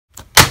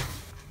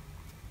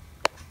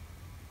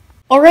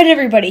Alright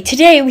everybody,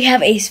 today we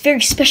have a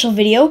very special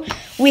video.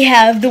 We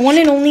have the one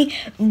and only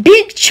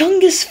Big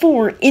Chungus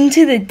 4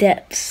 Into the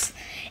Depths.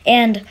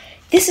 And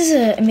this is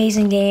an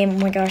amazing game. Oh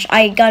my gosh,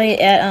 I got it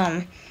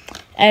at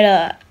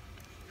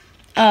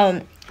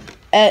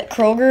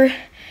Kroger,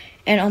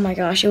 and oh my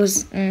gosh, it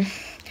was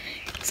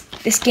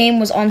this game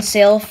was on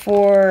sale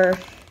for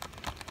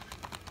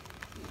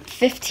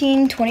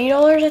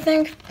 $15–20, I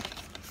think.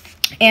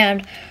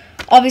 And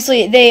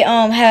obviously they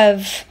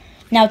have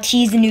now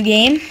teased a new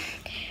game.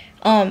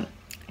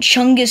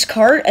 Chungus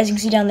kart, as you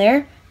can see down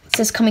there, it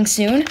says coming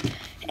soon,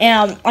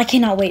 and I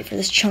cannot wait for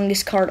this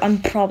Chungus kart.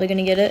 I'm probably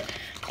gonna get it.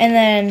 And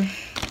then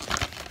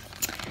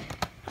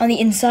on the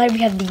inside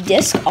we have the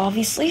disc,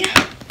 obviously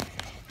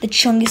the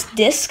Chungus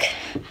disc,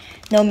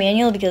 no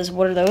manual because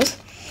what are those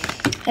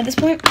at this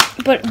point,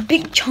 but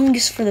Big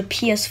Chungus for the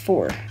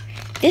PS4.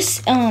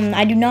 This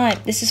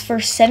this is for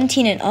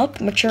 17 and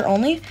up, mature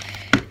only,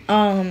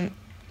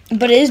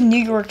 but it is New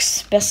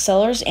York's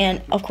bestsellers,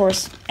 and of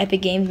course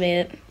Epic Games made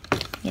it.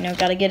 You know,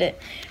 gotta get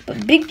it.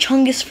 But Big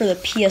Chungus for the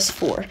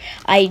PS4.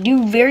 I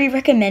do very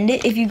recommend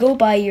it. If you go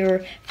by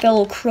your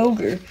fellow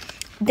Kroger,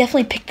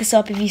 definitely pick this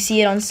up if you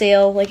see it on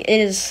sale. Like, it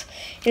is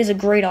a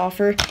great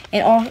offer.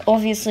 And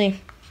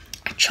obviously,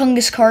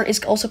 Chungus Kart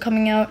is also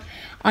coming out.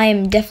 I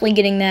am definitely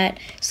getting that.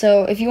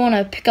 So if you want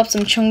to pick up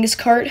some Chungus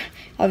Kart,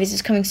 obviously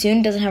it's coming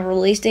soon. Doesn't have a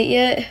release date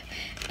yet,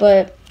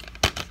 but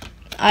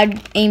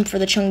I'd aim for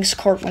the Chungus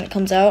Kart when it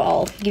comes out.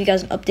 I'll give you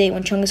guys an update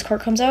when Chungus Kart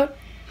comes out.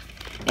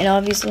 And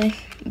obviously,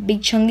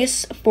 Big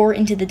Chungus 4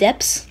 Into the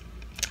Depths.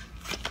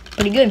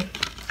 Pretty good.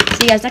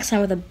 See you guys next time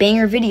with a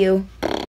banger video.